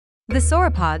The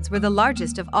sauropods were the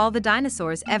largest of all the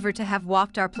dinosaurs ever to have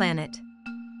walked our planet.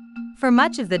 For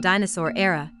much of the dinosaur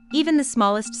era, even the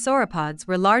smallest sauropods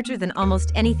were larger than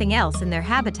almost anything else in their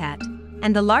habitat,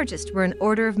 and the largest were an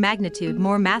order of magnitude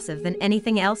more massive than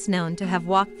anything else known to have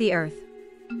walked the Earth.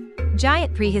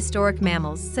 Giant prehistoric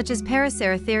mammals such as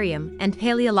Paraceratherium and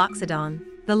Paleoloxodon,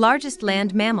 the largest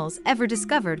land mammals ever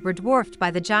discovered, were dwarfed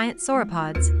by the giant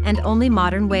sauropods, and only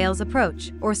modern whales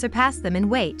approach or surpass them in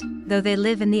weight, though they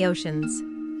live in the oceans.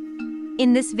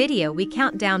 In this video we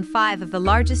count down 5 of the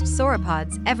largest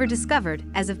sauropods ever discovered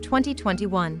as of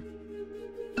 2021.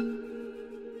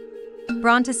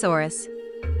 Brontosaurus.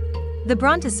 The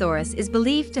Brontosaurus is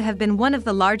believed to have been one of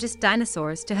the largest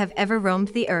dinosaurs to have ever roamed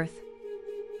the Earth.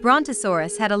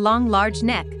 Brontosaurus had a long, large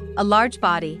neck, a large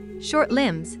body, short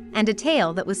limbs, and a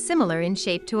tail that was similar in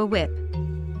shape to a whip.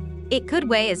 It could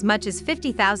weigh as much as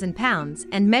 50,000 pounds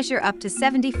and measure up to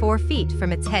 74 feet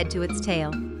from its head to its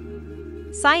tail.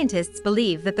 Scientists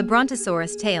believe that the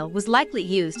Brontosaurus tail was likely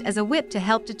used as a whip to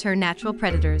help deter natural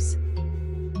predators.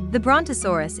 The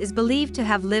Brontosaurus is believed to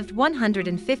have lived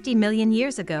 150 million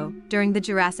years ago, during the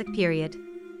Jurassic period.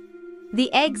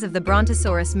 The eggs of the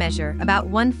Brontosaurus measure about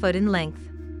 1 foot in length.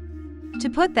 To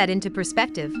put that into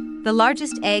perspective, the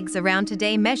largest eggs around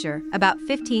today measure about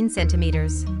 15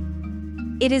 centimeters.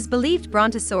 It is believed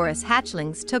Brontosaurus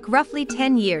hatchlings took roughly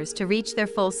 10 years to reach their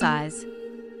full size.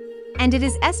 And it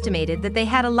is estimated that they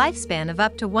had a lifespan of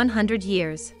up to 100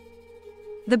 years.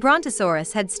 The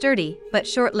Brontosaurus had sturdy but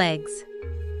short legs.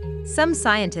 Some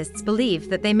scientists believe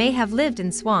that they may have lived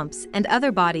in swamps and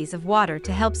other bodies of water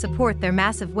to help support their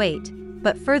massive weight,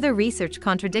 but further research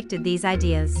contradicted these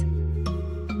ideas.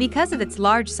 Because of its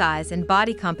large size and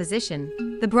body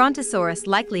composition, the Brontosaurus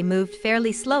likely moved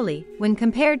fairly slowly when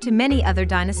compared to many other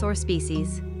dinosaur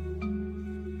species.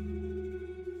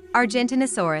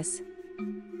 Argentinosaurus.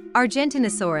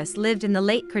 Argentinosaurus lived in the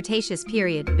late Cretaceous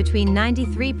period between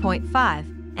 93.5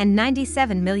 and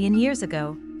 97 million years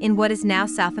ago, in what is now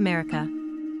South America.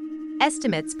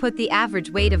 Estimates put the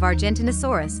average weight of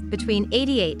Argentinosaurus between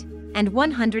 88 and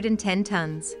 110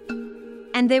 tons.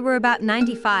 And they were about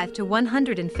 95 to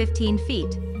 115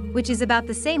 feet, which is about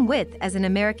the same width as an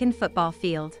American football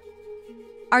field.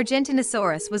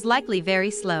 Argentinosaurus was likely very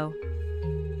slow.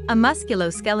 A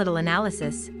musculoskeletal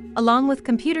analysis, along with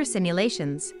computer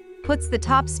simulations, puts the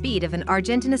top speed of an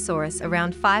Argentinosaurus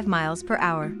around 5 miles per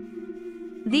hour.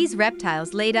 These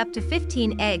reptiles laid up to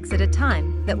 15 eggs at a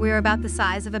time that were about the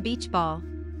size of a beach ball,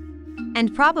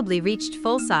 and probably reached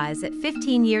full size at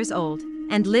 15 years old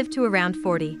and lived to around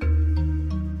 40.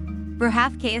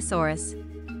 Brahapchaeosaurus.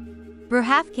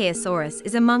 Brahapchaeosaurus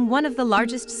is among one of the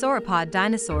largest sauropod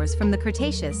dinosaurs from the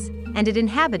Cretaceous, and it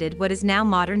inhabited what is now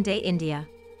modern-day India.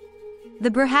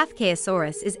 The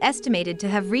Brahapchaeosaurus is estimated to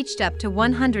have reached up to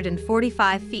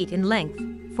 145 feet in length,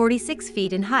 46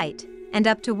 feet in height, and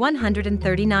up to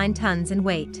 139 tons in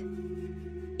weight.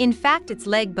 In fact, its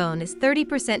leg bone is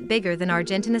 30% bigger than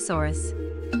Argentinosaurus.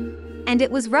 And it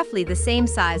was roughly the same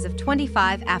size of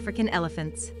 25 African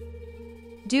elephants.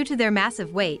 Due to their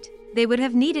massive weight, they would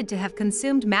have needed to have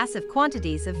consumed massive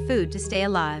quantities of food to stay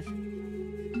alive.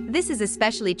 This is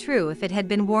especially true if it had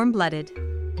been warm-blooded.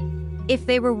 If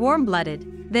they were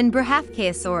warm-blooded, then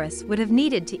Brahapchaeosaurus would have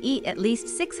needed to eat at least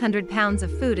 600 pounds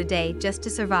of food a day just to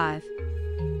survive.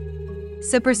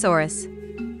 Supersaurus.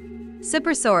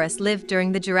 Supersaurus lived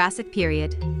during the Jurassic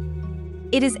period.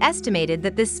 It is estimated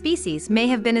that this species may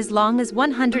have been as long as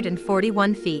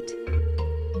 141 feet.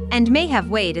 And may have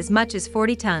weighed as much as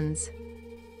 40 tons.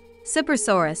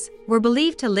 Supersaurus were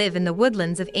believed to live in the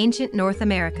woodlands of ancient North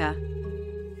America.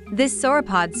 This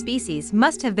sauropod species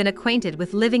must have been acquainted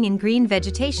with living in green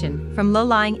vegetation, from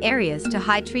low-lying areas to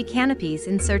high tree canopies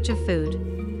in search of food.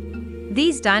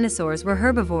 These dinosaurs were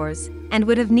herbivores and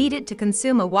would have needed to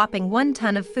consume a whopping 1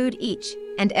 ton of food each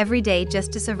and every day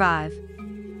just to survive.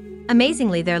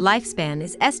 Amazingly, their lifespan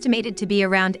is estimated to be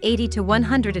around 80 to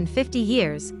 150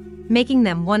 years, making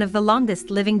them one of the longest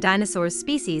living dinosaur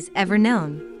species ever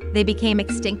known. They became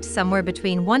extinct somewhere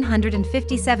between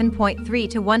 157.3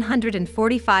 to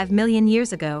 145 million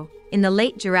years ago, in the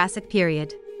late Jurassic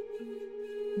period.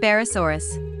 Barosaurus.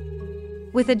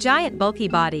 With a giant bulky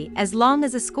body as long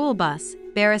as a school bus,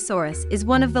 Barosaurus is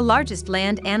one of the largest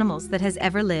land animals that has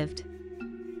ever lived.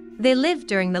 They lived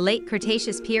during the late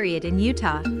Cretaceous period in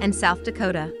Utah and South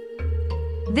Dakota.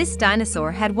 This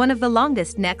dinosaur had one of the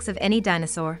longest necks of any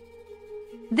dinosaur.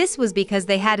 This was because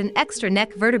they had an extra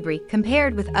neck vertebrae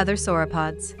compared with other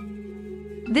sauropods.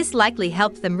 This likely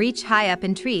helped them reach high up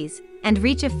in trees and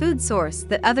reach a food source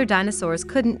that other dinosaurs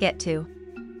couldn't get to.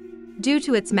 Due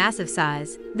to its massive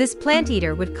size, this plant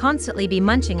eater would constantly be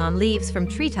munching on leaves from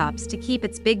treetops to keep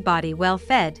its big body well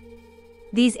fed.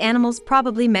 These animals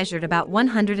probably measured about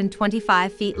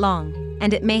 125 feet long,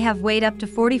 and it may have weighed up to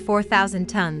 44,000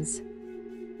 tons.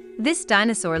 This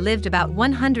dinosaur lived about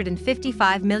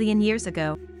 155 million years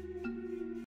ago.